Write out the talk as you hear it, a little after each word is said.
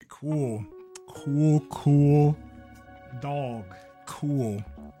Cool dog. Cool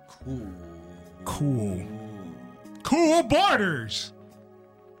borders.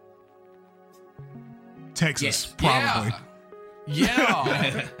 Texas, probably.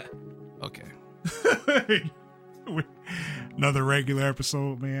 Yeah. Okay. Another regular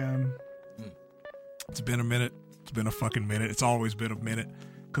episode, man. It's been a minute. It's been a fucking minute. It's always been a minute.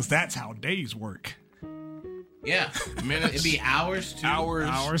 Because that's how days work. Yeah. Minutes. It'd be hours, too.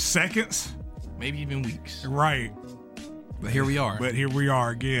 Hours, seconds. Maybe even weeks. Right. But here we are.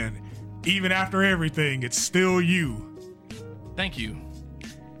 Again. Even after everything, it's still you. Thank you.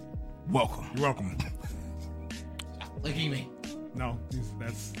 Welcome. You're welcome. Look at me. No,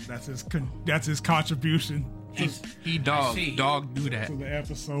 that's his contribution. He dog do that to the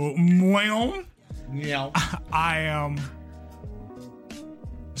episode. Well, yeah. I am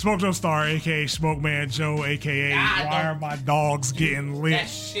Smoke Joe Star, aka Smoke Man Joe, aka Why Are My Dogs Getting Lit? That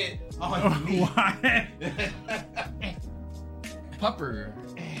shit on me. Why? Pupper.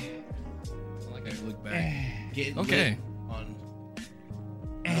 I like I look back. Getting okay. lit on.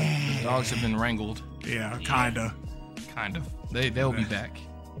 The dogs have been wrangled. Yeah, kinda. Kind of. They'll be back.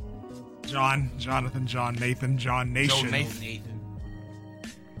 Jonathan, John Nathan, John Nation. Joe Nathan.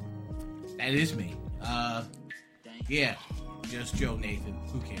 That is me. Yeah, just Joe Nathan.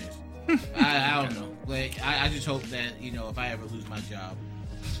 Who cares? I don't know. Like I just hope that if I ever lose my job,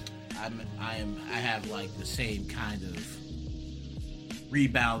 I have like the same kind of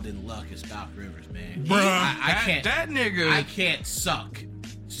rebound in luck as Doc Rivers, man. Bruh, I can't. That nigga. I can't suck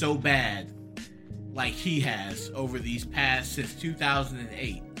so bad like he has over these past since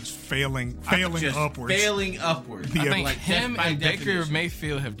 2008. Just failing upwards. Failing upwards. I think like him and Baker definition.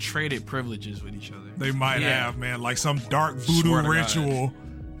 Mayfield have traded privileges with each other. They might have, man, like some dark voodoo ritual.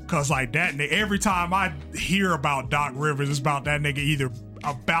 Cause like that nigga, every time I hear about Doc Rivers, it's about that nigga either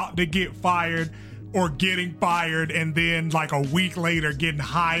about to get fired or getting fired, and then like a week later getting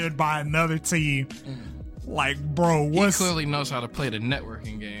hired by another team. Like, bro, He clearly knows how to play the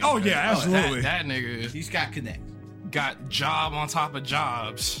networking game. Oh yeah, absolutely. That nigga. He's got connects. Got job on top of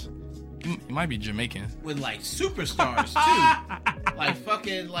jobs. He might be Jamaican. With like superstars too. Like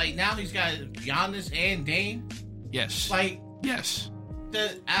fucking like now he's got Giannis and Dame. Yes. Like yes.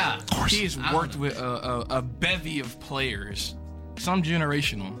 He's worked with a bevy of players. Some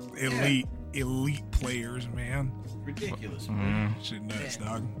generational. Elite players, man. Ridiculous. Shit nuts,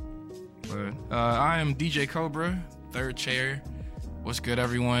 dog. But I am DJ Cobra, third chair. What's good,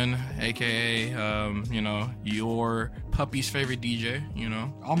 everyone? AKA, your puppy's favorite DJ.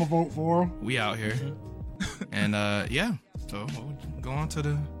 I'ma vote for him. We out here, and yeah. So we'll go on to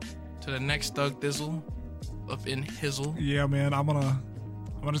the next Thug Thizzle up in Hizzle. Yeah, man. I'm gonna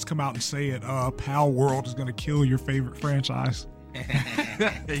just come out and say it. PALWORLD is gonna kill your favorite franchise.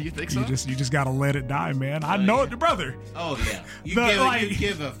 You think so? You just gotta let it die, man. I know it, brother. Oh yeah. You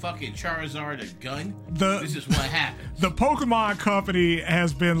give a fucking Charizard a gun. This is what happens. The Pokemon Company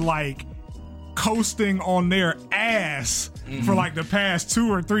has been like coasting on their ass for like the past 2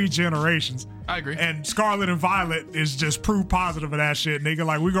 or 3 generations. I agree. And Scarlet and Violet is just proof positive of that shit, nigga.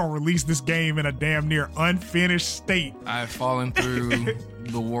 Like, we're gonna release this game in a damn near unfinished state. I've fallen through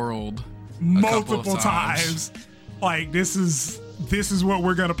the world multiple times. Like, this is what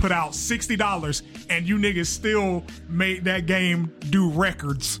we're gonna put out, $60, and you niggas still made that game do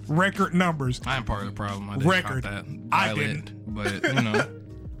record numbers. I am part of the problem. I didn't count that. I didn't, but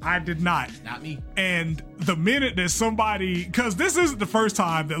I did not. Not me. And the minute that somebody, because this isn't the first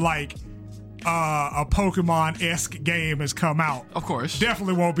time that like a Pokemon-esque game has come out. Of course,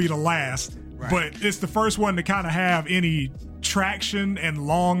 definitely won't be the last. Right. But it's the first one to kind of have any traction and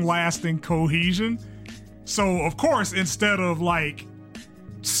long-lasting cohesion. So, of course, instead of like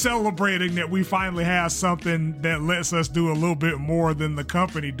celebrating that we finally have something that lets us do a little bit more than the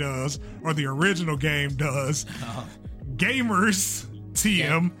company does or the original game does, gamers,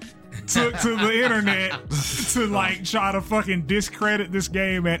 TM, took to the internet to like try to fucking discredit this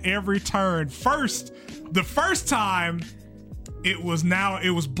game at every turn. The first time, it was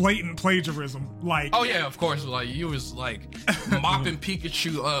blatant plagiarism. Like, oh yeah, of course. Like, you was like mopping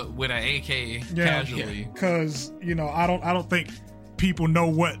Pikachu up with an AK casually. Because I don't think people know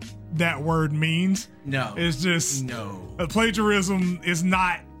what that word means. No, it's just no. Plagiarism is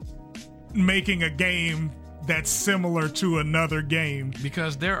not making a game that's similar to another game.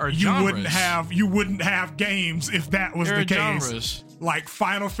 Because there are genres. You wouldn't have games if that was the case. Genres. Like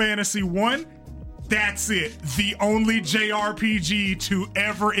Final Fantasy 1. That's it. The only JRPG to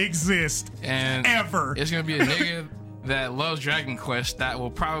ever exist. And ever. It's going to be a nigga that loves Dragon Quest that will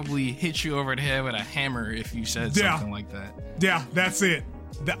probably hit you over the head with a hammer if you said something like that. Yeah, that's it.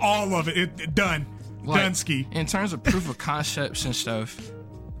 all of it done. Like, Dunsky. in terms of proof of concepts and stuff,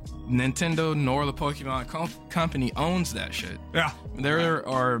 Nintendo nor the Pokemon company owns that shit. Yeah. There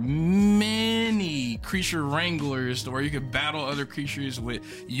are many creature wranglers to where you could battle other creatures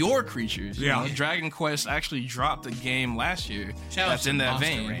with your creatures. You know, Dragon Quest actually dropped a game last year that's in that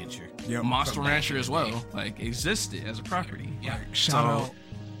vein. Rancher. Yep. Monster Rancher as well, like, existed as a property. Yeah. Shout out.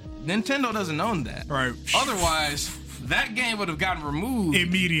 Nintendo doesn't own that. Right. Otherwise, that game would have gotten removed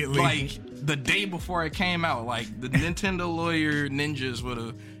Immediately. like the day before it came out. Like, the Nintendo lawyer ninjas would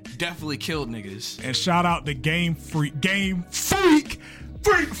have definitely killed niggas. And shout out to Game Freak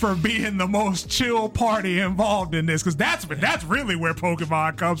for being the most chill party involved in this, because that's really where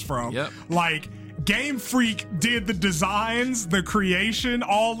Pokemon comes from. Yep. Like, Game Freak did the designs, the creation,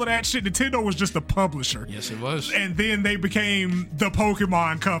 all of that shit. Nintendo was just the publisher. Yes, it was. And then they became the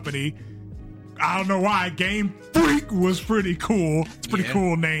Pokemon company. I don't know why. Game Freak was pretty cool. It's a pretty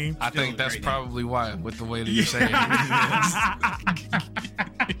cool name. I think that's probably why, with the way that you say it. Like,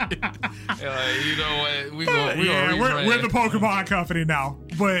 you know what? We're the Pokemon company now.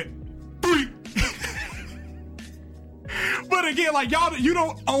 But but again, like, y'all, you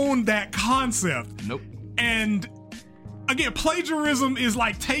don't own that concept. Nope. And again, plagiarism is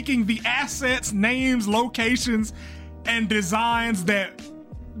like taking the assets, names, locations, and designs that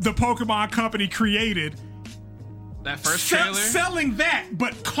the Pokemon company created, that first trailer, selling that,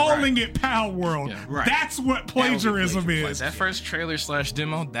 but calling it PALWORLD. Yeah. Right. That's what plagiarism like is. that first trailer /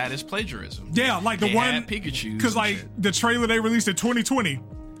 demo, that is plagiarism. Yeah, like the They one had Pikachu, because like shit. the trailer they released in 2020,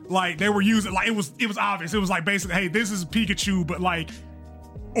 like they were using, like it was obvious. It was like basically, hey, this is Pikachu, but like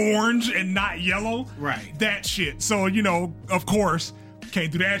orange and not yellow. Right. That shit. So, you know, of course,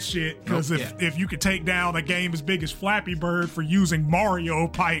 can't do that shit, because if you could take down a game as big as Flappy Bird for using Mario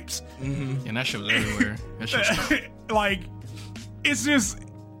pipes, and that shit was everywhere. That shit like, it's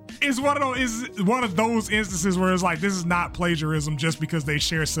one of those instances where it's like, this is not plagiarism just because they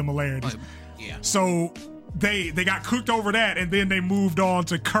share similarities. Yeah. So they got cooked over that, and then they moved on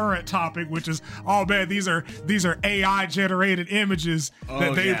to current topic, which is, oh man, these are AI generated images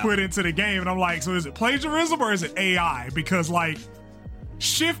that they put into the game, and I'm like, so is it plagiarism or is it AI? Because like,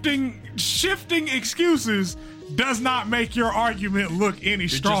 shifting excuses does not make your argument look any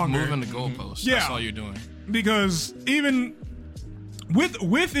stronger. You're just moving the goalposts. That's all you're doing. Because even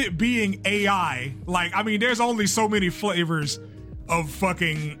with it being AI, like, I mean, there's only so many flavors of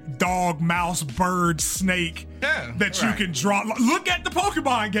fucking dog, mouse, bird, snake that you can draw. Look at the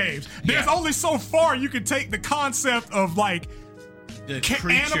Pokemon games. There's only so far you can take the concept of like the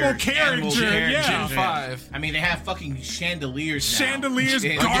animal character. Gen 5. I mean, they have fucking chandeliers now.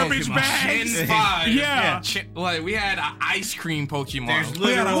 Garbage bags. Gen 5. Yeah. Like, we had an ice cream Pokemon. There's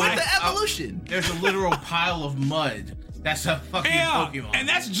literally what the evolution? There's a literal pile of mud. That's a fucking Pokemon. And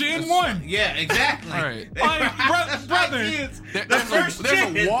that's Gen 1. Yeah, exactly. All right. Like, brother. There's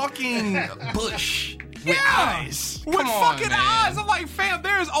a walking bush with eyes. With Come on, fucking man. eyes. I'm like, fam,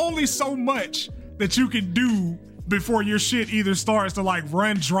 there's only so much that you can do before your shit either starts to like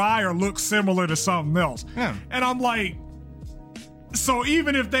run dry or look similar to something else. Yeah. And I'm like, so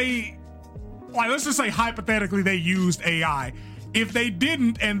even if they, like, let's just say hypothetically they used AI. If they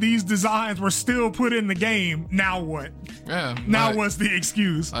didn't and these designs were still put in the game, now what? Yeah. Now what's the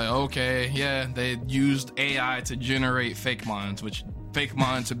excuse? Like, okay, yeah, they used AI to generate fake mons, which fake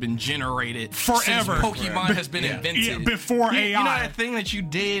mons have been generated Forever. since Pokemon has been invented. Yeah, before AI. You know that thing that you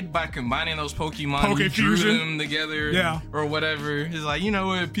did by combining those Pokemon, Poke you drew Fusion? them together, or whatever. It's like, you know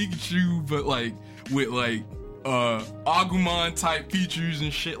what, Pikachu, but like with like Agumon type features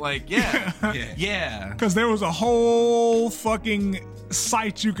and shit. Like, yeah. Because there was a whole fucking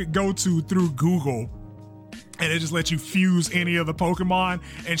site you could go to through Google, and it just let you fuse any of the Pokemon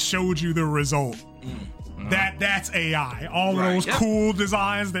and showed you the result. That's AI. All of those cool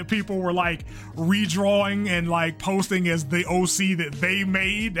designs that people were like redrawing and like posting as the OC that they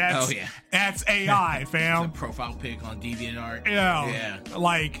made. That's AI, fam. It's a profile pic on DeviantArt. Yeah.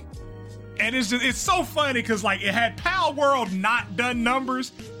 Like, and it's so funny because like, it had PALWORLD not done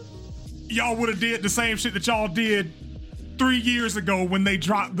numbers, y'all would have did the same shit that y'all did 3 years ago when they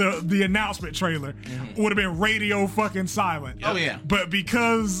dropped the announcement trailer. Would have been radio fucking silent. Oh yeah. But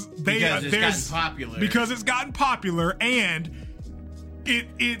because it's gotten popular and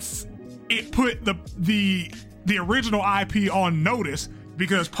it put the original IP on notice,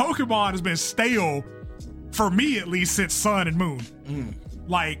 because Pokemon has been stale for me at least since Sun and Moon.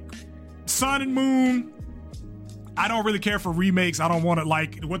 Like, Sun and Moon, I don't really care for remakes. I don't want to,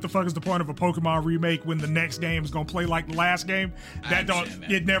 like, what the fuck is the point of a Pokemon remake when the next game is gonna play like the last game?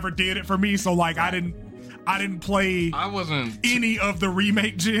 It never did it for me. So like, I I didn't play any of the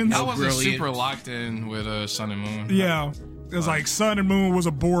remake gens. I wasn't super locked in with Sun and Moon. Yeah. It was like Sun and Moon was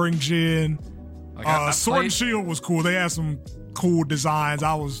a boring gen. Like Sword and Shield was cool. They had some cool designs.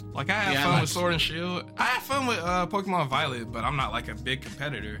 I had fun with Sword and Shield. I had fun with Pokemon Violet, but I'm not like a big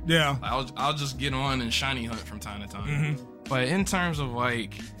competitor. Yeah. I'll just get on and shiny hunt from time to time. But in terms of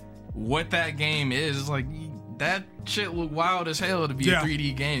like what that game is, like that shit look wild as hell to be a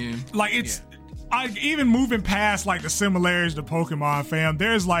 3D game. Like it's even moving past like the similarities to Pokemon, fam.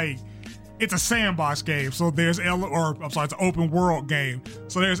 There's like it's a sandbox game, so there's it's an open world game.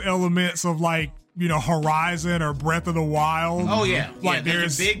 So there's elements of like, you know, Horizon or Breath of the Wild. Oh yeah, like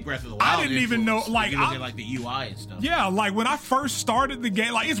there's a big Breath of the Wild. I didn't even know like like the UI and stuff. Yeah, like when I first started the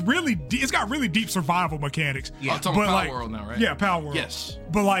game, like it's got really deep survival mechanics. Yeah, it's on PALWORLD now, right? Yeah, PALWORLD. Yes,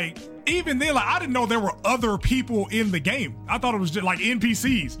 but like even then, like I didn't know there were other people in the game. I thought it was just like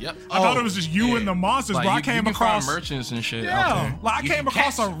NPCs. Yep. I thought it was just you and the monsters. Like, but I came across merchants and shit. Yeah, like I came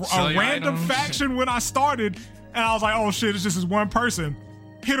across a random faction when I started, and I was like, oh shit, it's just this one person.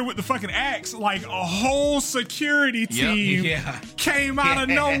 Hit her with the fucking axe, like a whole security team came out of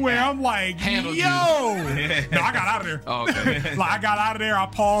nowhere. I'm like, Handled yo. No, I got out of there. Oh, okay. Like I got out of there, I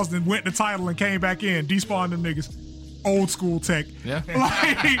paused and went to title and came back in, despawned them niggas. Old school tech. Yeah.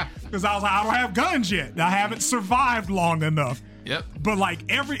 Like, because I was like, I don't have guns yet. I haven't survived long enough. Yep. But like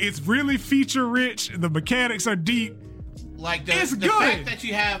it's really feature rich. The mechanics are deep. Like the fact that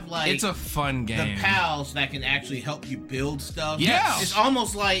you have like it's a fun game. The pals that can actually help you build stuff. Yeah. It's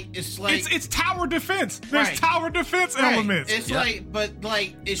almost like it's tower defense. There's tower defense elements. It's like, but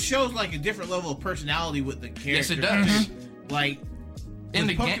like it shows like a different level of personality with the character. Yes, it does. Like in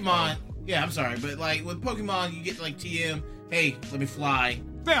the Pokemon. Yeah, I'm sorry, but like with Pokemon, you get like TM. Hey, let me fly.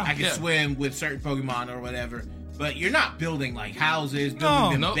 Yeah. I can swim with certain Pokemon or whatever. But you're not building like houses,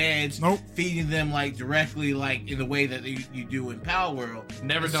 building them beds, feeding them like directly like in the way that you do in PALWORLD.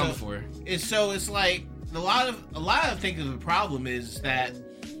 Never done before. It's like a lot of think of the problem is that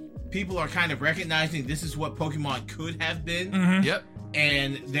people are kind of recognizing this is what Pokemon could have been. Yep.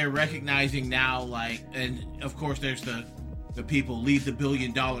 And they're recognizing now like, and of course there's the people leave the $1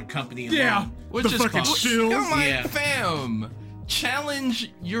 billion company alone. Yeah. Which is fucking shield. I'm like, fam.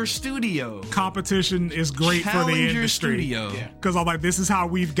 Challenge your studio. Competition is great for the industry. Because I'm like, this is how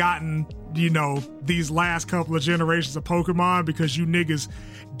we've gotten, you know, these last couple of generations of Pokemon, because you niggas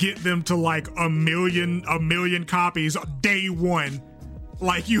get them to like a million copies day one.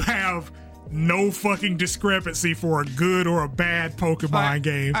 Like you have no fucking discrepancy for a good or a bad Pokemon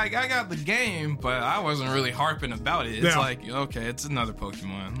game. I got the game, but I wasn't really harping about it. It's like, okay, it's another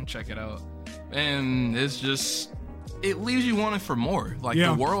Pokemon. Check it out. And it's just, it leaves you wanting for more. Like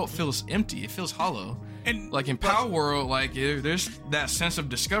the world feels empty. It feels hollow. And like in PALWORLD, like there's that sense of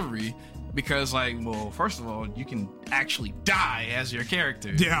discovery, because like, well, first of all, you can actually die as your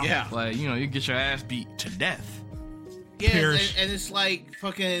character. Yeah. Like, you know, you get your ass beat to death. Yeah, and it's like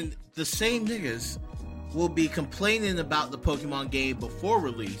fucking the same niggas will be complaining about the Pokemon game before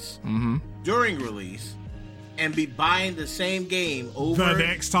release, during release, and be buying the same game over the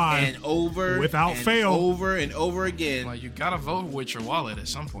next time and over without fail, over and over again. Well, you gotta vote with your wallet at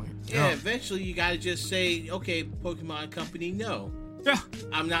some point. Yeah, eventually you gotta just say, okay, Pokemon Company, no. Yeah.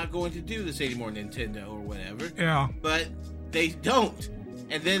 I'm not going to do this anymore, Nintendo or whatever. Yeah. But they don't.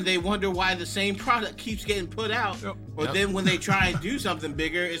 And then they wonder why the same product keeps getting put out. Yep. Or then when they try and do something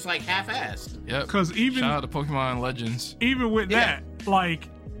bigger, it's like half-assed. Yep. Because even shout out to Pokemon Legends. Even with that, like,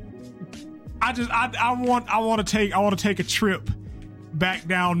 I want to take a trip back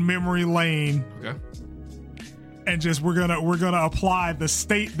down memory lane. Okay. And just we're gonna apply the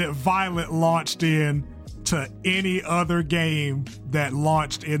state that Violet launched in to any other game that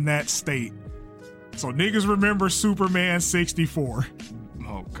launched in that state. So niggas remember Superman 64.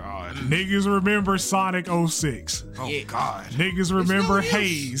 Oh God. Niggas remember Sonic 06. Oh God. Niggas remember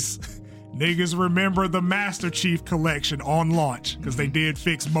Haze. Niggas remember the Master Chief Collection on launch, because they did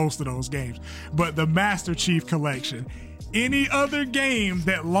fix most of those games. But the Master Chief Collection. Any other game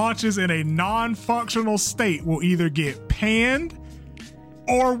that launches in a non-functional state will either get panned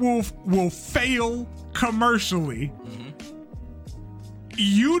or will fail commercially.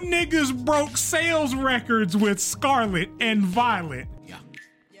 You niggas broke sales records with Scarlet and Violet.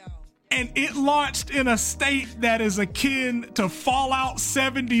 And it launched in a state that is akin to Fallout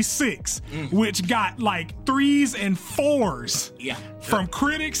 76, which got like 3s and 4s from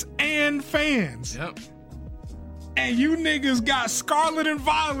critics and fans. Yep. And you niggas got Scarlet and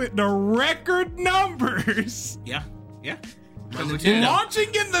Violet the record numbers. Yeah.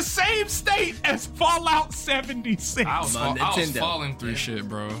 launching in the same state as Fallout 76. I was falling through shit,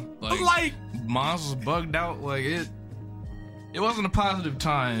 bro. Like Mons was bugged out. Like it wasn't a positive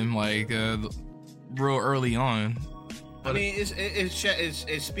time. Like real early on. I mean,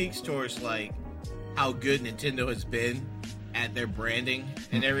 it speaks towards like how good Nintendo has been at their branding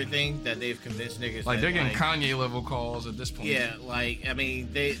and everything, that they've convinced niggas. Like they're getting Kanye level calls at this point. Yeah, like I mean,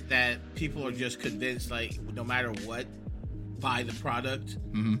 that people are just convinced, like no matter what, buy the product.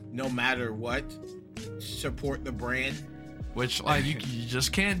 No matter what, support the brand. Which like you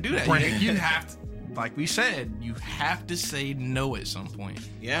just can't do that. You have to, like we said, you have to say no at some point.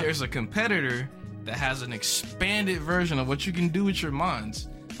 Yeah, there's a competitor that has an expanded version of what you can do with your mons.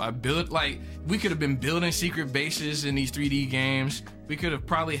 We could have been building secret bases in these 3D games. We could have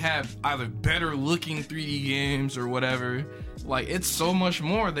probably had either better looking 3D games or whatever. Like, it's so much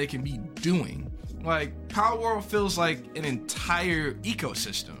more they can be doing. Like, PALWORLD feels like an entire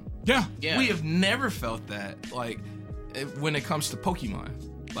ecosystem. Yeah. We have never felt that, like, when it comes to Pokemon.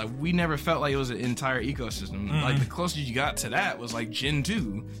 Like, we never felt like it was an entire ecosystem. Like, the closest you got to that was, like, Gen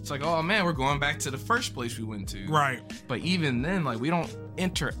 2. It's like, oh, man, we're going back to the first place we went to. Right. But even then, like, we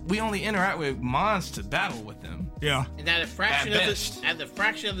only interact with Mons to battle with them. Yeah. And at a fraction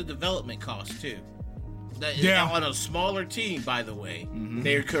of the development cost, too. On a smaller team, by the way,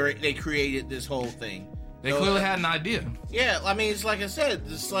 they created this whole thing. They clearly had an idea. Yeah, I mean, it's like I said,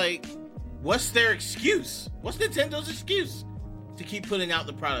 it's like, what's their excuse? What's Nintendo's excuse to keep putting out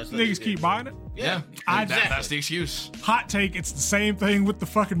the products? Niggas keep buying it? Yeah. That's the excuse. Hot take, it's the same thing with the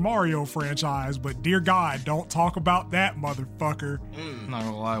fucking Mario franchise, but dear God, don't talk about that motherfucker. Not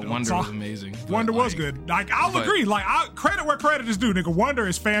gonna lie, Wonder was amazing. Wonder was good. Like, I'll agree. Like, credit where credit is due, nigga. Wonder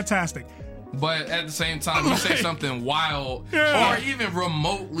is fantastic. But at the same time, you say something wild or even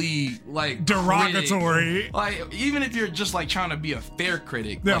remotely like derogatory. Like, even if you're just like trying to be a fair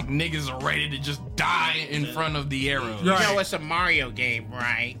critic, like niggas are ready to just die in front of the arrow. You know, it's a Mario game,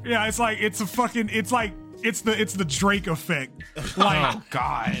 right? Yeah, it's like it's the Drake effect. Like, oh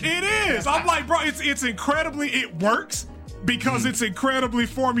God, it is. I'm like, bro, it's incredibly, it works because it's incredibly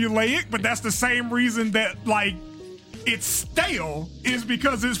formulaic, but that's the same reason that like it's stale is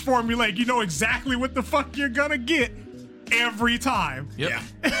because it's formulaic. You know exactly what the fuck you're gonna get every time. Yep.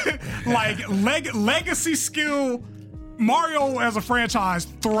 Yeah. Like legacy skill. Mario as a franchise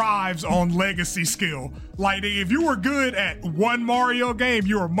thrives on legacy skill. Like, if you were good at one Mario game,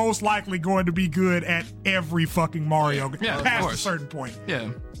 you are most likely going to be good at every fucking Mario game. Yeah, past a certain point. Yeah.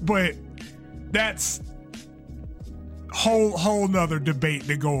 But that's whole nother debate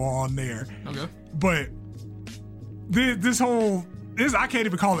to go on there. Okay. But this I can't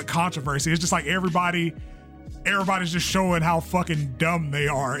even call it controversy. It's just like everybody's just showing how fucking dumb they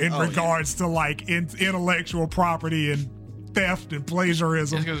are in regards to like intellectual property and theft and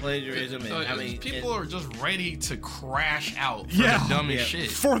plagiarism. Plagiarism. And, I mean, people are just ready to crash out for the dumbest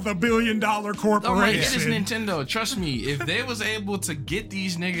shit. For the $1 billion corporation. Like, it is Nintendo. Trust me, if they was able to get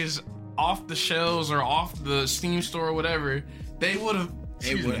these niggas off the shelves or off the Steam store or whatever, they would have.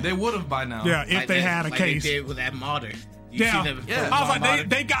 They would have by now. Yeah, if they had a case. They did with that modder. I was like,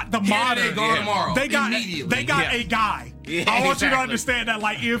 they got the modder. They got a guy. Yeah, I want you to understand that,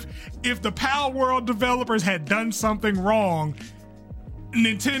 like, if the PALWORLD developers had done something wrong,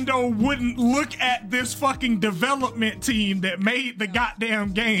 Nintendo wouldn't look at this fucking development team that made the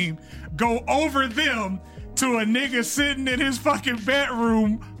goddamn game, go over them to a nigga sitting in his fucking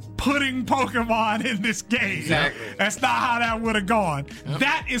bedroom putting Pokemon in this game. Exactly. That's not how that would have gone. Yep.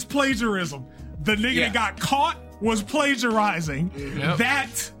 That is plagiarism. The nigga that got caught was plagiarizing. Yep.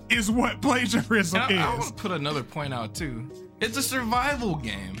 That is what plagiarism is. I want to put another point out too. It's a survival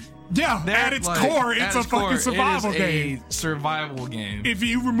game. Yeah, at its core, it's a fucking survival game. It is a survival game. If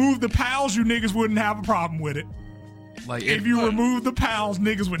you remove the pals, you niggas wouldn't have a problem with it. Like, if you remove the pals,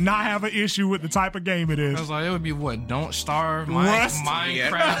 niggas would not have an issue with the type of game it is. I was like, it would be what? Don't Starve, Rust?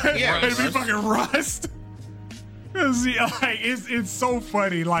 Minecraft. Yeah. It'd be fucking Rust. See, like, it's so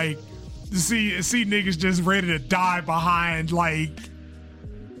funny, like, to see niggas just ready to die behind,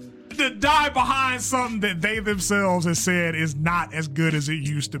 something that they themselves have said is not as good as it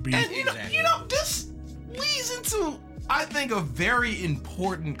used to be. And you know, this leads into, I think, a very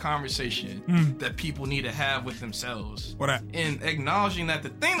important conversation that people need to have with themselves. What that? And acknowledging that the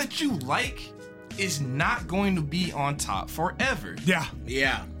thing that you like is not going to be on top forever. Yeah.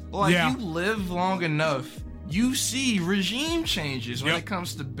 Yeah. Like, you live long enough, you see regime changes when it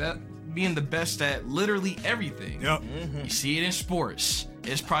comes to being the best at literally everything. Yep. You see it in sports.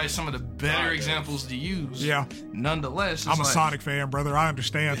 it's probably some of the better examples to use. Yeah. Nonetheless, I'm a Sonic fan, brother. I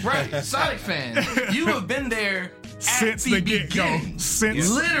understand. Right, Sonic fan. You have been there since the get-go. Since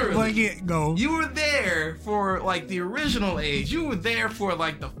literally the get-go. You were there for like the original age. You were there for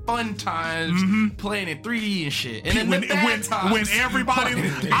like the fun times, playing in 3D and shit. And then the bad times when everybody,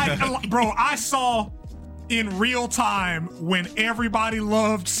 I saw in real time when everybody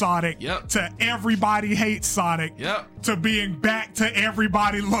loved Sonic to everybody hates Sonic to being back to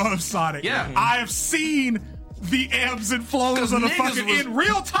everybody loves Sonic. Yeah. I have seen the ebbs and flows of the fucking in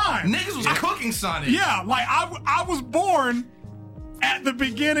real time. Niggas was cooking Sonic. Yeah, like I was born at the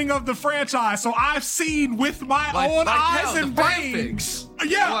beginning of the franchise, so I've seen with my own eyes and brains.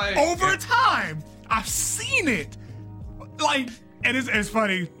 Yeah, over time, I've seen it. Like, and it's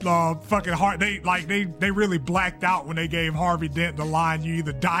funny. Fucking hard. They really blacked out when they gave Harvey Dent the line, "You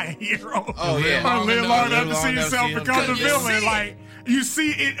either die a hero or live long enough to see yourself become the villain." Like, you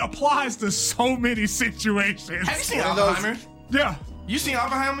see, it applies to so many situations. Have you seen Oppenheimer? Yeah. You seen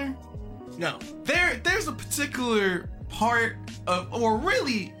Oppenheimer? No. There's a particular part of, or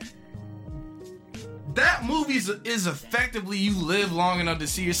really, that movie is effectively you live long enough to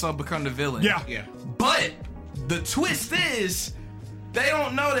see yourself become the villain. Yeah. Yeah. But the twist is, they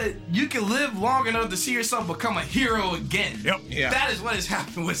don't know that you can live long enough to see yourself become a hero again. Yep. Yeah. That is what has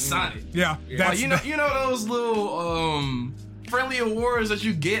happened with Sonic. Yeah. Like, you know those little friendly awards that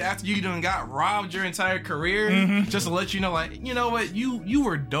you get after you done got robbed your entire career, just to let you know, like, you know what, you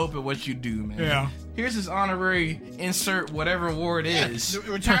were dope at what you do, man. Yeah. Here's this honorary insert whatever award is.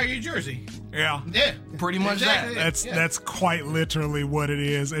 Retire your jersey. Yeah. Yeah. Pretty much Exactly. that. That's quite literally what it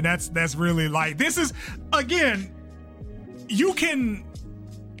is. And that's really like, this is, again, you can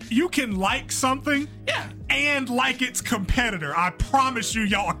like something and like its competitor. I promise you,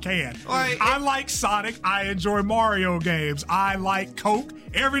 y'all can. I like Sonic. I enjoy Mario games. I like Coke.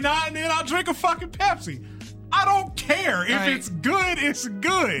 Every now and then I'll drink a fucking Pepsi. I don't care. If it's good, it's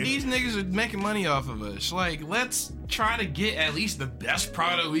good. These niggas are making money off of us. Like, let's try to get at least the best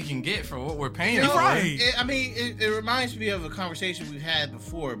product we can get for what we're paying for. Right. It reminds me of a conversation we've had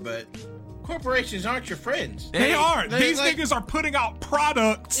before, but corporations aren't your friends. They aren't. These niggas are putting out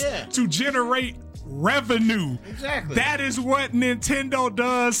products to generate revenue. Exactly. That is what Nintendo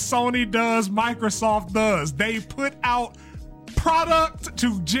does, Sony does, Microsoft does. They put out product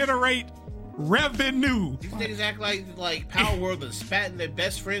to generate revenue. These niggas act like PALWORLD and spat in their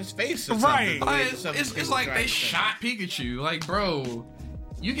best friend's face or right. something. It's like they shot Pikachu. Like, bro,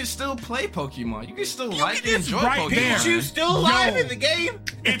 you can still play Pokemon. You can still like and enjoy Pokemon. Pikachu's still alive in the game.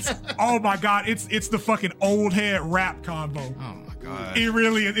 It's oh my god, it's the fucking old head rap combo. Oh my god. It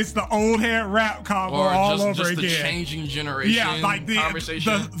really is. It's the old head rap combo or all just, over just again. The changing generation. Yeah, like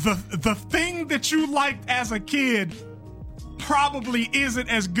conversation. The thing that you liked as a kid probably isn't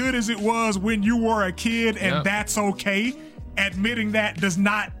as good as it was when you were a kid, and that's okay. Admitting that does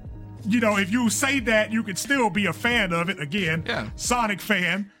not, if you say that, you could still be a fan of it. Again, Sonic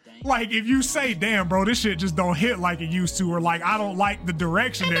fan. Like, if you say, damn, bro, this shit just don't hit like it used to, or like, I don't like the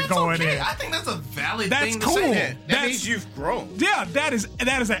direction they're going in. I think that's a valid thing to say. That means you've grown. Yeah, that is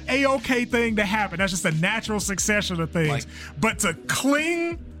an A-okay thing to happen. That's just a natural succession of things. But to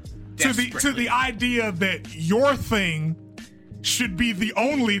cling to the idea that your thing should be the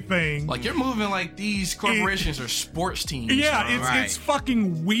only thing. Like, you're moving like these corporations are sports teams. Yeah, it's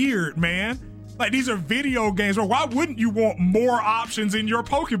fucking weird, man. Like, these are video games. Or why wouldn't you want more options in your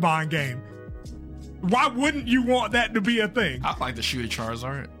Pokemon game? Why wouldn't you want that to be a thing? I'd like to shoot a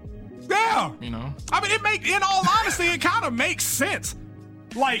Charizard. Yeah. I mean, in all honesty, it kind of makes sense.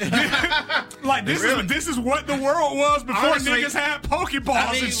 Like, this is what the world was before honestly, niggas had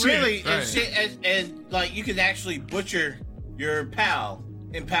Pokeballs and shit. Really, and like, you can actually butcher your pal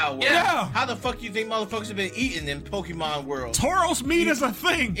in PALWORLD. Yeah. How the fuck you think motherfuckers have been eating in Pokemon world? Tauros meat is a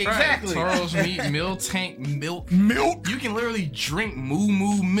thing. Exactly. Right. Tauros meat, Miltank milk. Milk. You can literally drink Moo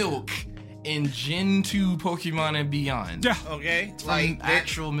Moo milk in Gen 2 Pokemon and beyond. Yeah. Okay. Like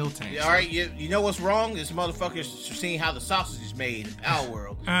actual Miltank. All right. You know what's wrong? Is motherfuckers seeing how the sausage is made in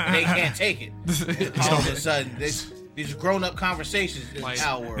PALWORLD, and they can't take it. All of a sudden, these grown-up conversations in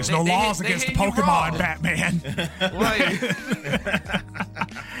PALWORLD. There's no laws against the Pokemon, Batman.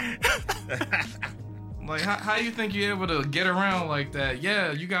 Like, how you think you're able to get around like that?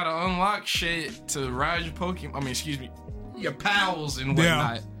 Yeah, you gotta unlock shit to ride your Pokemon. I mean, excuse me, your pals and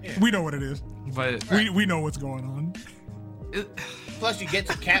whatnot. Yeah. We know what it is. But we know what's going on. plus you get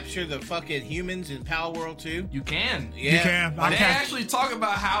to capture the fucking humans in PALWORLD too. You can. Yeah. You can. They actually talk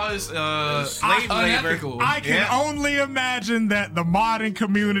about how it's slave unethical. labor. I can only imagine that the modding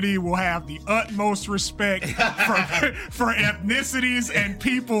community will have the utmost respect for ethnicities and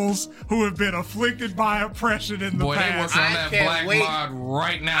peoples who have been afflicted by oppression in the Boy, they past. working on that black mod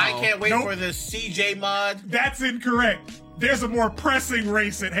right now. I can't wait for the CJ mod. That's incorrect. There's a more pressing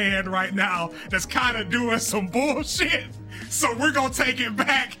race at hand right now that's kind of doing some bullshit. So we're gonna take it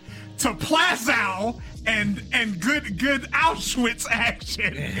back to Plazau and good Auschwitz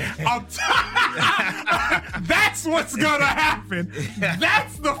action. That's what's gonna happen.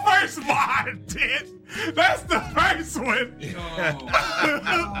 That's the first mod, dude. That's the first one.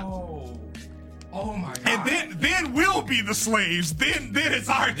 Oh my god. And then we'll be the slaves. Then it's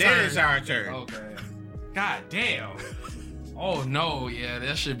our turn. Then it's our turn. Okay. God damn. Oh no, yeah,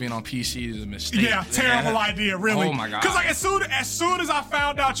 that should have been on PC is a mistake. Yeah, terrible idea, really. Oh my god. Because like as soon as I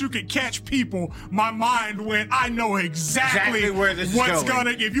found out you could catch people, my mind went, I know exactly where this what's is going.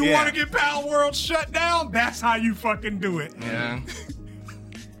 If you want to get PALWORLD shut down, that's how you fucking do it. Yeah.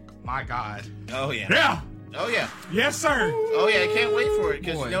 My god. Oh yeah. Yeah. Oh yeah. Yes, sir. Oh yeah. I can't wait for it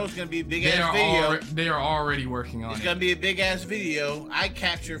because you know it's gonna be a big ass video. They are already working on it. It's gonna be a big ass video. I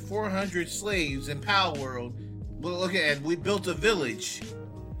captured 400 slaves in PALWORLD. Well, look at it. We built a village.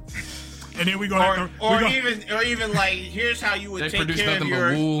 And then we go even like here's how you would take care of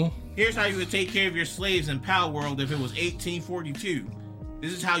your wool. Here's how you would take care of your slaves in PALWORLD if it was 1842.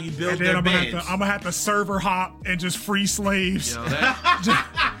 This is how you build their beds. I'm gonna have to server hop and just free slaves. Yo,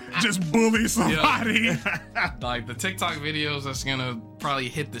 just bully somebody. Yo, like the TikTok videos that's gonna probably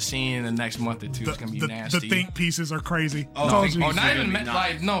hit the scene in the next month or two. It's gonna be nasty. The think pieces are crazy. Not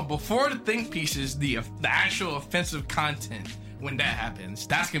even before the think pieces, the actual offensive content. When that happens,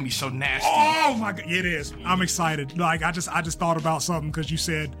 that's gonna be so nasty. Oh my god, it is. I'm excited. Like I just thought about something because you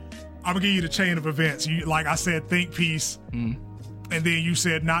said I'm gonna give you the chain of events. You like I said think piece. And then you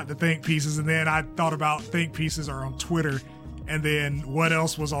said not the think pieces, and then I thought about think pieces are on Twitter, and then what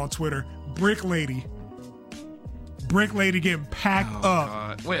else was on Twitter? Brick Lady getting packed up.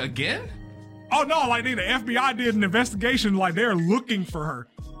 God. Wait, again? Oh no, like the FBI did an investigation, like they're looking for her.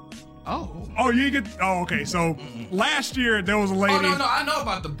 Oh, you get. Oh, okay. So last year there was a lady. Oh no, I know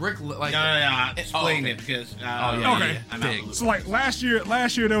about the brick. Like, no. Explain it because. Okay. Yeah. So like last year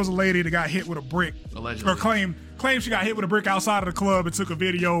there was a lady that got hit with a brick. Allegedly. Or claimed she got hit with a brick outside of the club and took a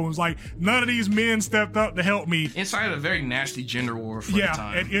video and was like, none of these men stepped up to help me. Inside a very nasty gender war for the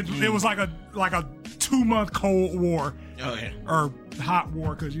time. It was like a 2-month Cold War. Oh yeah. Or hot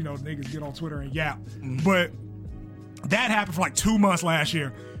war because niggas get on Twitter and yap. But that happened for like 2 months last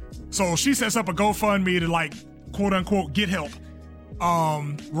year. So she sets up a GoFundMe to like quote unquote get help.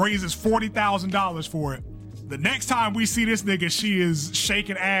 Raises $40,000 for it. The next time we see this nigga, she is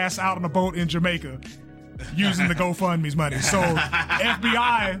shaking ass out on a boat in Jamaica using the GoFundMe's money. So the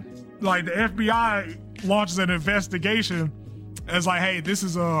FBI launches an investigation as like, hey, this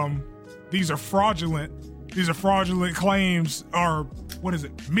is these are fraudulent claims, or what is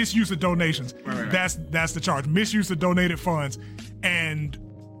it? Misuse of donations. Right. That's the charge. Misuse of donated funds. And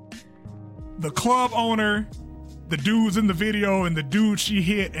the club owner, the dudes in the video, and the dude she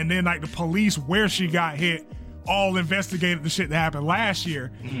hit, and then like the police where she got hit, all investigated the shit that happened last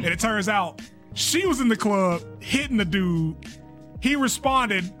year. And it turns out she was in the club hitting the dude. He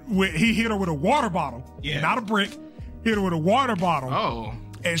responded he hit her with a water bottle, not a brick. Hit her with a water bottle. Oh.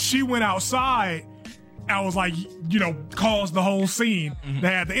 And she went outside and was like, caused the whole scene. They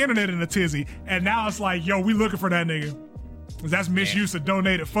had the internet in a tizzy. And now it's like, yo, we looking for that nigga. That's misuse of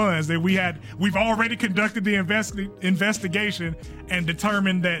donated funds that we've already conducted the investigation and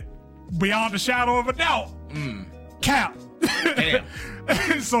determined that beyond a shadow of a doubt, cap.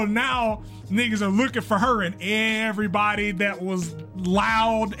 So now niggas are looking for her, and everybody that was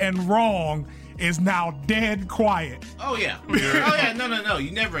loud and wrong is now dead quiet. Oh yeah. No.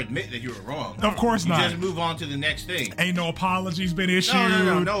 You never admit that you were wrong. Of course not. You just move on to the next thing. Ain't no apologies been issued.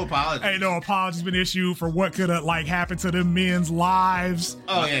 No apologies. Ain't no apologies been issued for what could have happened to them men's lives.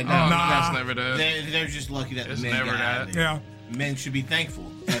 Oh yeah, that's never that. They're just lucky that it's the men never got that. Yeah. Men should be thankful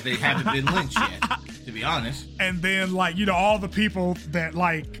that they haven't been lynched yet, to be honest. And then all the people that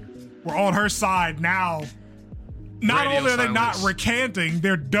were on her side now, not only are they not recanting,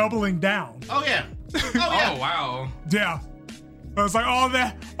 they're doubling down. Oh yeah. Oh wow. Yeah. I was like,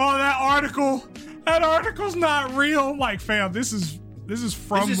 that article's not real. Like, fam, this is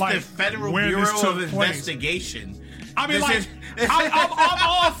from the Federal Bureau of Investigation. I mean, I'm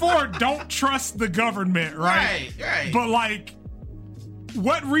all for don't trust the government, right? Right. But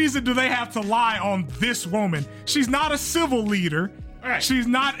what reason do they have to lie on this woman? She's not a civil leader. Right. She's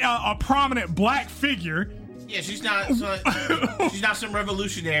not a prominent black figure. Yeah, she's not some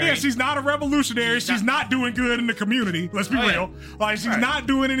revolutionary. Yeah, she's not a revolutionary. She's not doing good in the community. Let's be real. Like, she's not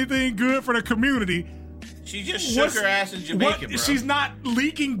doing anything good for the community. She just shook her ass in Jamaica, bro. She's not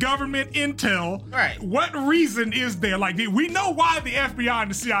leaking government intel. Right. What reason is there? Like, we know why the FBI and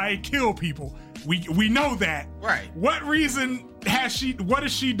the CIA kill people. We know that. Right. What reason what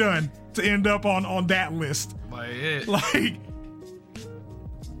has she done to end up on that list? Like,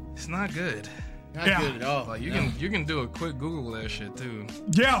 it's not good. Not good at all. Like, you can do a quick Google that shit too.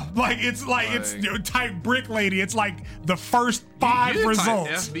 Yeah, it's type brick lady. It's like the first 5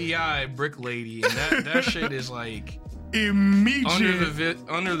 results. Type FBI brick lady, and that shit is like immediate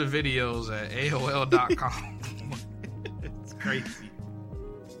under the videos at AOL.com. It's crazy.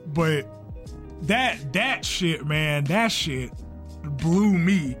 But that shit, man, that shit blew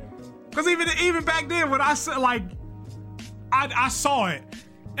me. Cause even back then when I said, like, I saw it.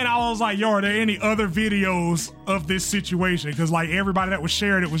 And I was like, yo, are there any other videos of this situation? Because, like, everybody that was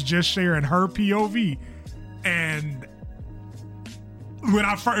sharing it was just sharing her POV. And when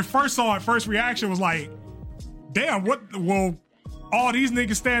I first saw it, first reaction was like, damn, all these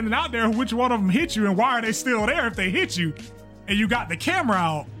niggas standing out there, which one of them hit you? And why are they still there if they hit you? And you got the camera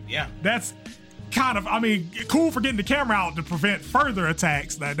out. Yeah. That's kind of, I mean, cool for getting the camera out to prevent further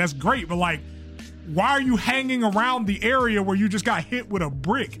attacks. That's great. But, like, why are you hanging around the area where you just got hit with a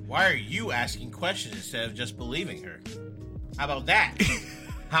brick? Why are you asking questions instead of just believing her? How about that?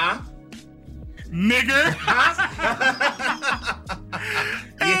 Huh? Nigger.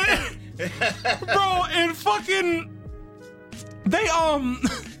 Yeah. Bro, and fucking they and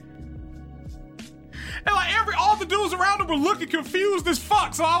like all the dudes around them were looking confused as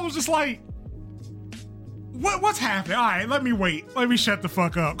fuck. So I was just like, what's happening? All right, let me wait. Let me shut the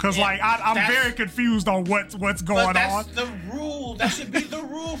fuck up. Cause I'm very confused on what's going on. That's the rule. That should be the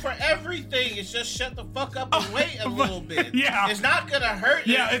rule for everything. It's just shut the fuck up and wait a little bit. Yeah. It's not gonna hurt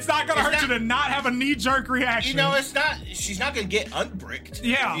you. Yeah, it's not gonna hurt you to not have a knee-jerk reaction. You know, she's not gonna get unbricked.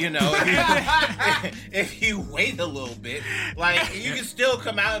 Yeah. You know, if you wait a little bit, like, you can still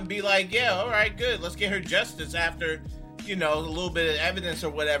come out and be like, yeah, all right, good. Let's get her justice after, you know, a little bit of evidence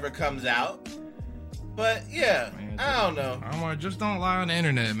or whatever comes out. But yeah, man, I don't know. Just don't lie on the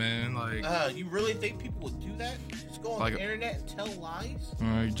internet, man. Like, you really think people would do that? Just go on the internet and tell lies?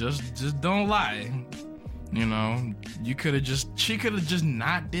 Just don't lie. You know, she could have just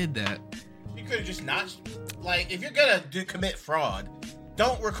not did that. You could have just not, like, if you're gonna commit fraud,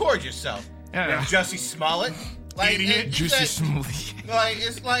 don't record yourself. Yeah. Jussie Smollett, like, Jussie Smollett. Like,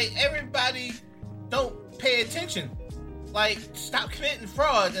 it's like everybody don't pay attention. Like, stop committing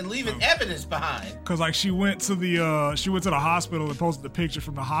fraud and leaving evidence behind. Cause like she went to the hospital and posted the picture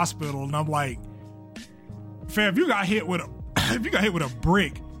from the hospital, and I'm like, fam, if you got hit with a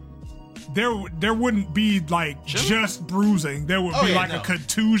brick, there wouldn't be like just bruising. There would be a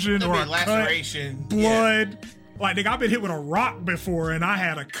contusion or a laceration, cut, blood. Yeah. Like, nigga, I've been hit with a rock before and I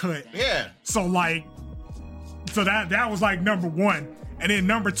had a cut. Yeah. So that was like number one. And then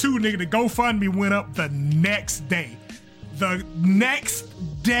number two, nigga, the GoFundMe went up the next day. The next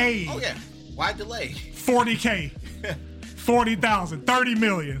day. Oh, yeah. Why delay? $40K. 40,000. 30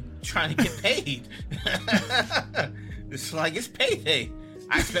 million. Trying to get paid. It's like it's payday.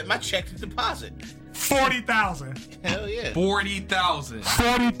 I expect my check to deposit. 40,000. Hell yeah. 40,000.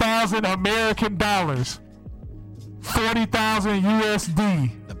 40,000 American dollars. 40,000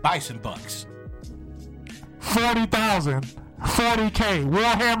 USD. The Bison Bucks. 40,000. 40K.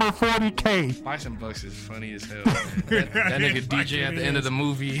 Warhammer 40K. Bison Bucks is funny as hell. That nigga DJ at the end of the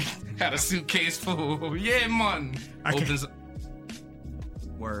movie had a suitcase full. Yeah, man. Opens.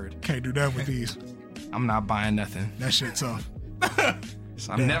 Word. Can't do that with these. I'm not buying nothing. That shit tough.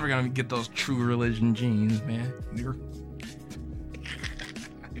 So I'm never gonna get those true religion jeans, man. Nigger.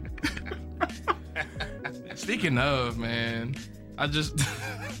 Speaking of, man, I just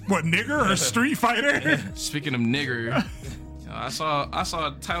what, nigger or Street Fighter? Speaking of nigger, I saw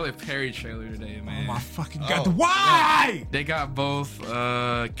a Tyler Perry trailer today, man. Oh my fucking god! Why? They got both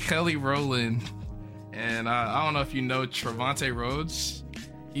Kelly Rowland and I don't know if you know Trevante Rhodes.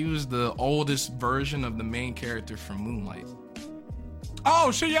 He was the oldest version of the main character from Moonlight.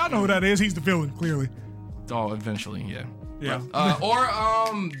 Oh shit! Yeah, I know who that is. He's the villain, clearly. Oh, eventually, yeah. Yeah. Or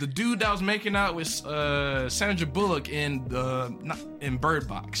the dude that was making out with Sandra Bullock in Bird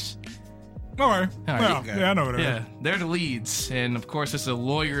Box. All right. Yeah, I know what that is. Yeah, they're the leads, and of course it's a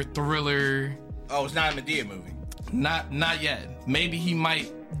lawyer thriller. Oh, it's not a Medea movie. Not yet. Maybe he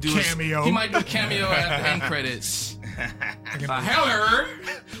might do cameo. He might do a cameo at the end credits. Heller,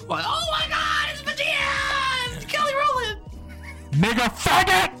 like, oh my God, it's Medea, it's Kelly Rowland. Nigga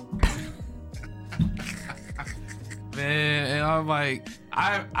faggot! Man, and I'm like,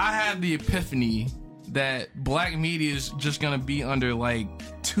 I had the epiphany that black media is just gonna be under like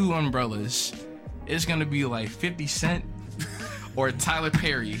two umbrellas. It's gonna be like 50 Cent or Tyler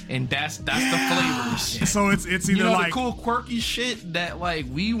Perry, and that's the flavors. Yeah. So it's either, you know, like the cool quirky shit that like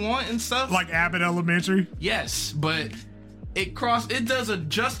we want and stuff, like Abbott Elementary. Yes, but it does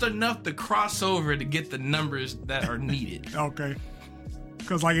just enough to cross over to get the numbers that are needed. Okay.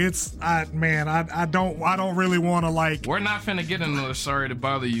 Cause like I don't really want to like. We're not finna get another Sorry to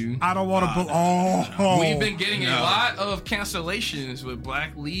Bother You. I don't want to. We've been getting a lot of cancellations with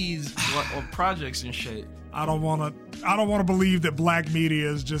black leads of projects and shit. I don't want to believe that black media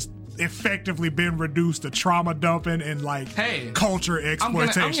has just effectively been reduced to trauma dumping and like culture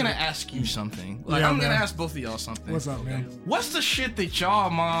exploitation. I'm gonna ask you something. Like, I'm gonna ask both of y'all something. What's up, man? What's the shit that y'all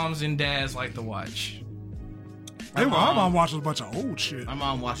moms and dads like to watch? My mom watches a bunch of old shit. My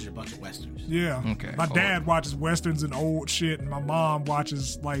mom watches a bunch of westerns. Yeah. Okay. My dad watches westerns and old shit, and my mom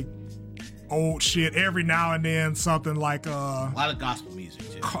watches like old shit every now and then. Something like a lot of gospel music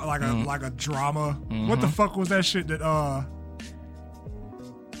too. Like a drama. Mm-hmm. What the fuck was that shit that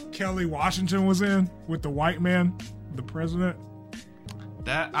Kelly Washington was in with the white man, the president?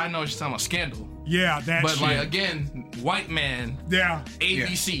 That I know what you're talking about. Scandal. Yeah, that but shit. Like again, white man. Yeah.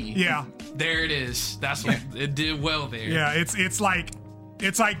 ABC. Yeah. There it is. That's what it did well there. Yeah, it's like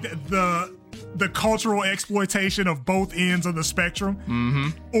the cultural exploitation of both ends of the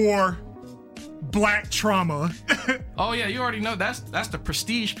spectrum, or black trauma. Oh yeah, you already know that's the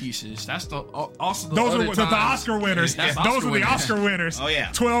prestige pieces. That's the also the those other are the Oscar winners. Yeah, those are the Oscar winners. Oh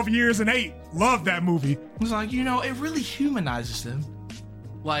yeah, 12 Years and 8. Love that movie. It's like, you know, it really humanizes them.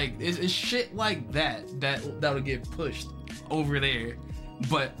 Like it's shit like that'll get pushed over there.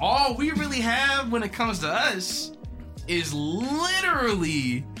 But all we really have when it comes to us is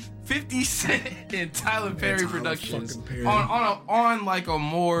literally 50 Cent and Tyler Perry productions on like a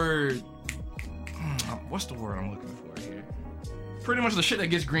more what's the word I'm looking for here? Pretty much the shit that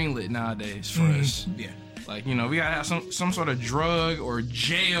gets greenlit nowadays for us. Yeah. Like, you know, we gotta have some sort of drug or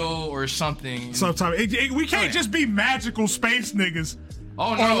jail or something. Sometimes we can't just be magical space niggas.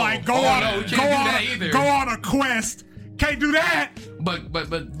 Oh no! Or like go on a quest. Can't do that.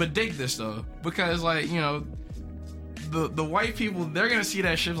 But dig this though, because like, you know, the white people, they're gonna see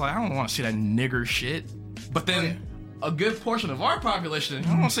that shit like, I don't want to see that nigger shit. But then a good portion of our population, I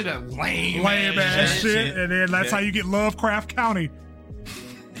don't want to see that lame ass shit. And then that's how you get Lovecraft County.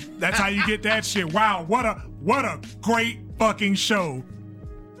 That's how you get that shit. Wow, what a great fucking show.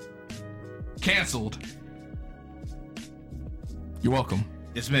 Canceled. You're welcome.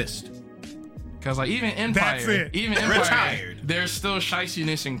 Dismissed. Cause like even Empire, Retired. There's still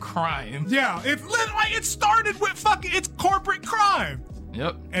shiciness and crime. Yeah, it started with it's corporate crime.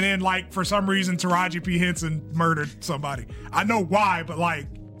 Yep. And then like for some reason Taraji P. Henson murdered somebody. I know why, but like,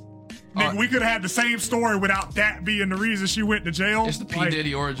 nigga, we could have had the same story without that being the reason she went to jail. It's the P.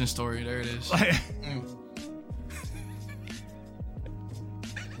 Diddy origin story. There it is.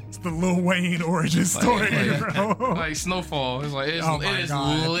 The Lil Wayne origin story, bro. Like Snowfall. It's like it is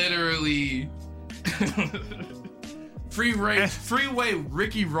literally Freeway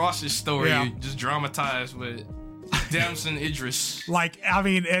Ricky Ross's story just dramatized with Damson Idris. Like, I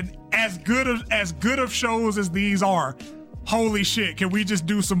mean, and as good of shows as these are, holy shit, can we just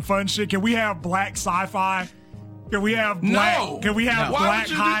do some fun shit? Can we have black sci-fi? Can we have black? Can we have black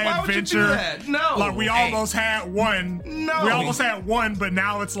high adventure? No, like we almost had one. No, we almost had one, but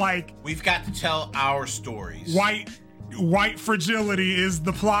now it's like we've got to tell our stories. White fragility is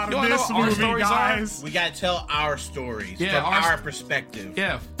the plot of this movie, guys. We got to tell our stories from our perspective.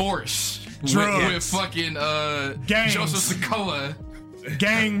 Yeah, force drugs with fucking Joseph Sokola,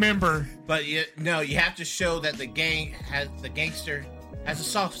 gang member. But you have to show that the gangster has a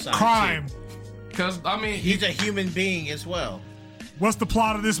soft side. Crime. Too. Because, I mean, he's a human being as well. What's the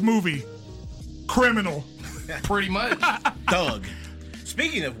plot of this movie? Criminal. Pretty much. Thug.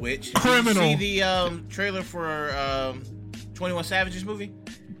 Speaking of which, criminal. Did you see the trailer for 21 Savage's movie?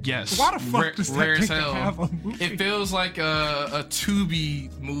 Yes. Why the fuck does that thing have a movie? It feels like a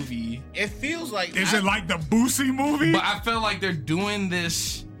Tubi movie. It feels like... Is it like the Boosie movie? But I feel like they're doing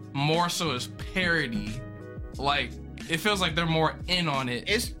this more so as parody. Like, it feels like they're more in on it.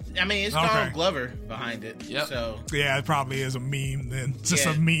 It's Donald Glover behind it. Yep. So yeah, it probably is a meme then. It's just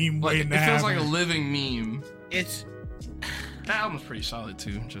a meme waiting to happen. It feels like a living meme. That album's pretty solid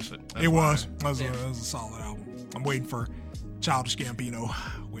too. It was a solid album. I'm waiting for Childish Gambino.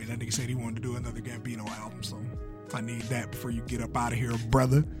 Wait, that nigga said he wanted to do another Gambino album, so I need that before you get up out of here,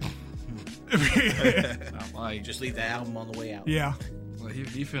 brother. Like, just leave the album on the way out. Yeah. well, he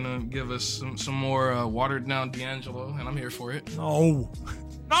finna give us some more watered down D'Angelo, and I'm here for it. No.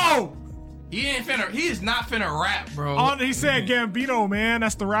 He is not finna rap, bro. Oh, he said Gambino, man.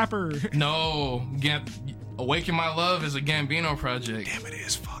 That's the rapper. No, Awaken My Love is a Gambino project. Damn, it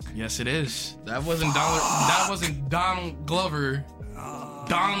is. Fuck. Yes, it is. That wasn't Donald Glover.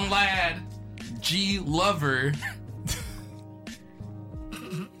 Don Ladd, G Lover.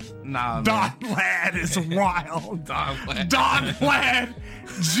 Nah, man. Don Ladd is wild. Don Ladd. Don Ladd,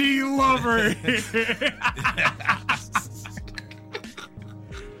 G Lover.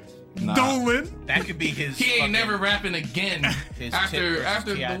 Nah. Dolan. That could be his. He ain't never rapping again. after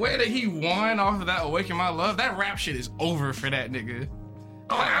the way that he won off of that Awaken My Love, that rap shit is over for that nigga.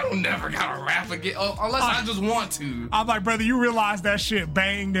 I don't never gotta rap again unless I just want to. I'm like, brother, you realize that shit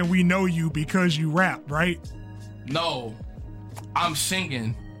banged and we know you because you rap, right? No, I'm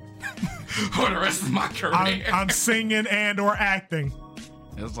singing for the rest of my career. I'm singing and or acting.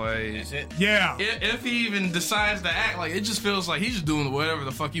 It's like, Is it? Yeah. if he even decides to act, like, it just feels like he's just doing whatever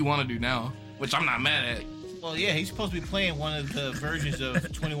the fuck you want to do now, which I'm not mad at. Well, yeah, he's supposed to be playing one of the versions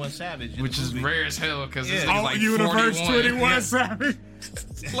of 21 Savage, Which is rare as hell because it's Oh, like Universe 41. 21 Savage.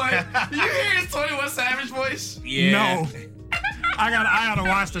 Like, you hear his 21 Savage voice? Yeah. No. I gotta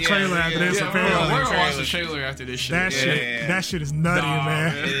watch the trailer after this. Yeah, Apparently, we're gonna watch the trailer after this shit. that shit is nutty,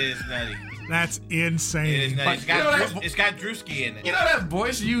 man. It is nutty. That's It is insane. nutty. Like, It's got Drewski in it. You know that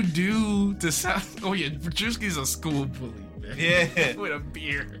voice you do to sound? Oh yeah, Drewski's a school bully, man. Yeah. With a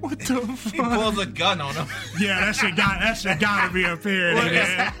beer. What the He fuck? pulls a gun on him. Yeah, that shit gotta be a parody,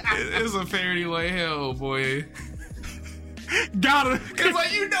 man. It's a parody like hell, boy. Gotta. Cause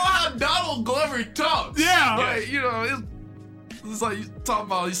like, you know how Donald Glover talks. Yeah. Like, you know, it's like you talk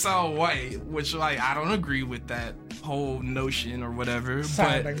about you sound white, which like I don't agree with that whole notion or whatever.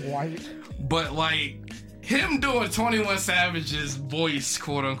 But like him doing 21 Savage's voice,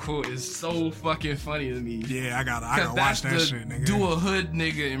 quote unquote, is so fucking funny to me. Yeah, I gotta watch that shit, nigga. Do a hood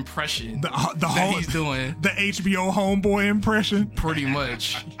nigga impression. The that whole he's doing the HBO homeboy impression. pretty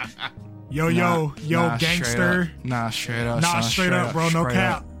much. Yo, gangster. Straight up. Nah, son, straight up, bro. No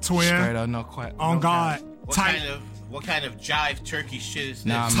cap, twin. Straight up, no quack. On God. What kind of jive turkey shit is this?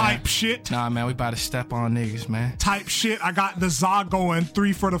 Nah, man. Type shit. Nah, man, we about to step on niggas, man. Type shit. I got the Za going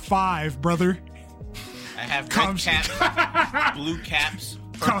 3 for the 5, brother. I have red caps, blue caps,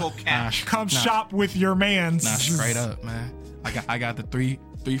 purple caps. Come shop with your mans. Nah, straight up, man. I got the 3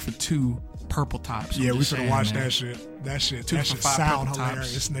 for 2 purple tops. Yeah, I'm we just should have saying, watched man. that shit. That shit for 5 sound purple tops.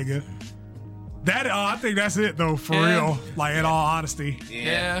 hilarious, nigga. That I think that's it though, for Yeah. real. Like in all honesty.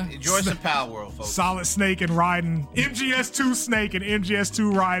 Yeah. Enjoy some PALWORLD, folks. Solid Snake and Raiden. MGS2 Snake and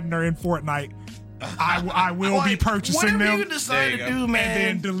MGS2 Raiden are in Fortnite. I will be purchasing Whatever them you decide to There you do, go. man.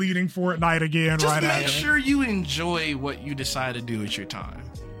 and then deleting Fortnite again just right make after. sure you enjoy what you decide to do with your time.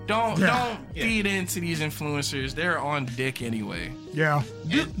 Don't feed into these influencers. They're on dick anyway. Yeah.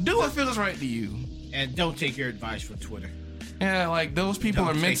 Do what feels right to you. And don't take your advice from Twitter. Yeah, like those people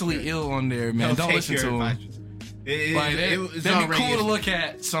Don't are take mentally your- ill on there, man. Don't take listen your to them. advice. Like they'd be cool to look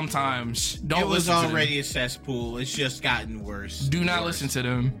at sometimes. Don't It was listen to them. already a cesspool. It's just gotten worse. Do not listen to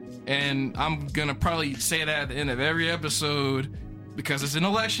them. And I'm gonna probably say that at the end of every episode because it's an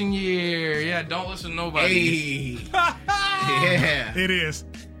election year. Yeah, don't listen to nobody. Hey. Yeah. It is.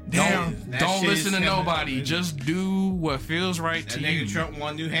 Damn. Don't shit listen is to happening. nobody. Just do what feels right That to nigga you. Trump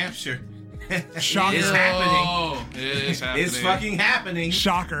won New Hampshire. Shocker. It's happening. It is happening. It's fucking happening.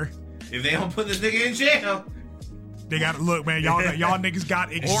 Shocker. If they don't put this nigga in jail. They got to look, man. Y'all niggas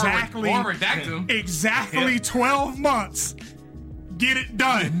got exactly or redact them. exactly 12 months. Get it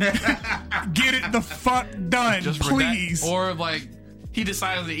done. Get it the fuck done, Just please. redact. Or like he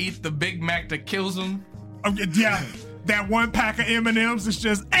decides to eat the Big Mac that kills him. Yeah, that one pack of M&Ms is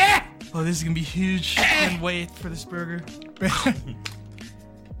just Oh, this is gonna be huge. Can't wait for this burger.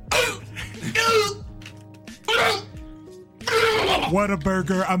 What a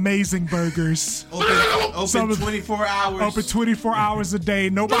burger, amazing burgers. Open 24 hours. Open 24 hours a day.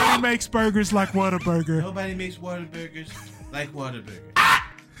 Nobody makes burgers like Whataburger. Nobody makes Whataburgers like Whataburger.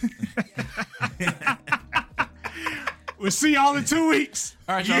 We'll see y'all in 2 weeks.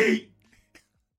 All right, y'all.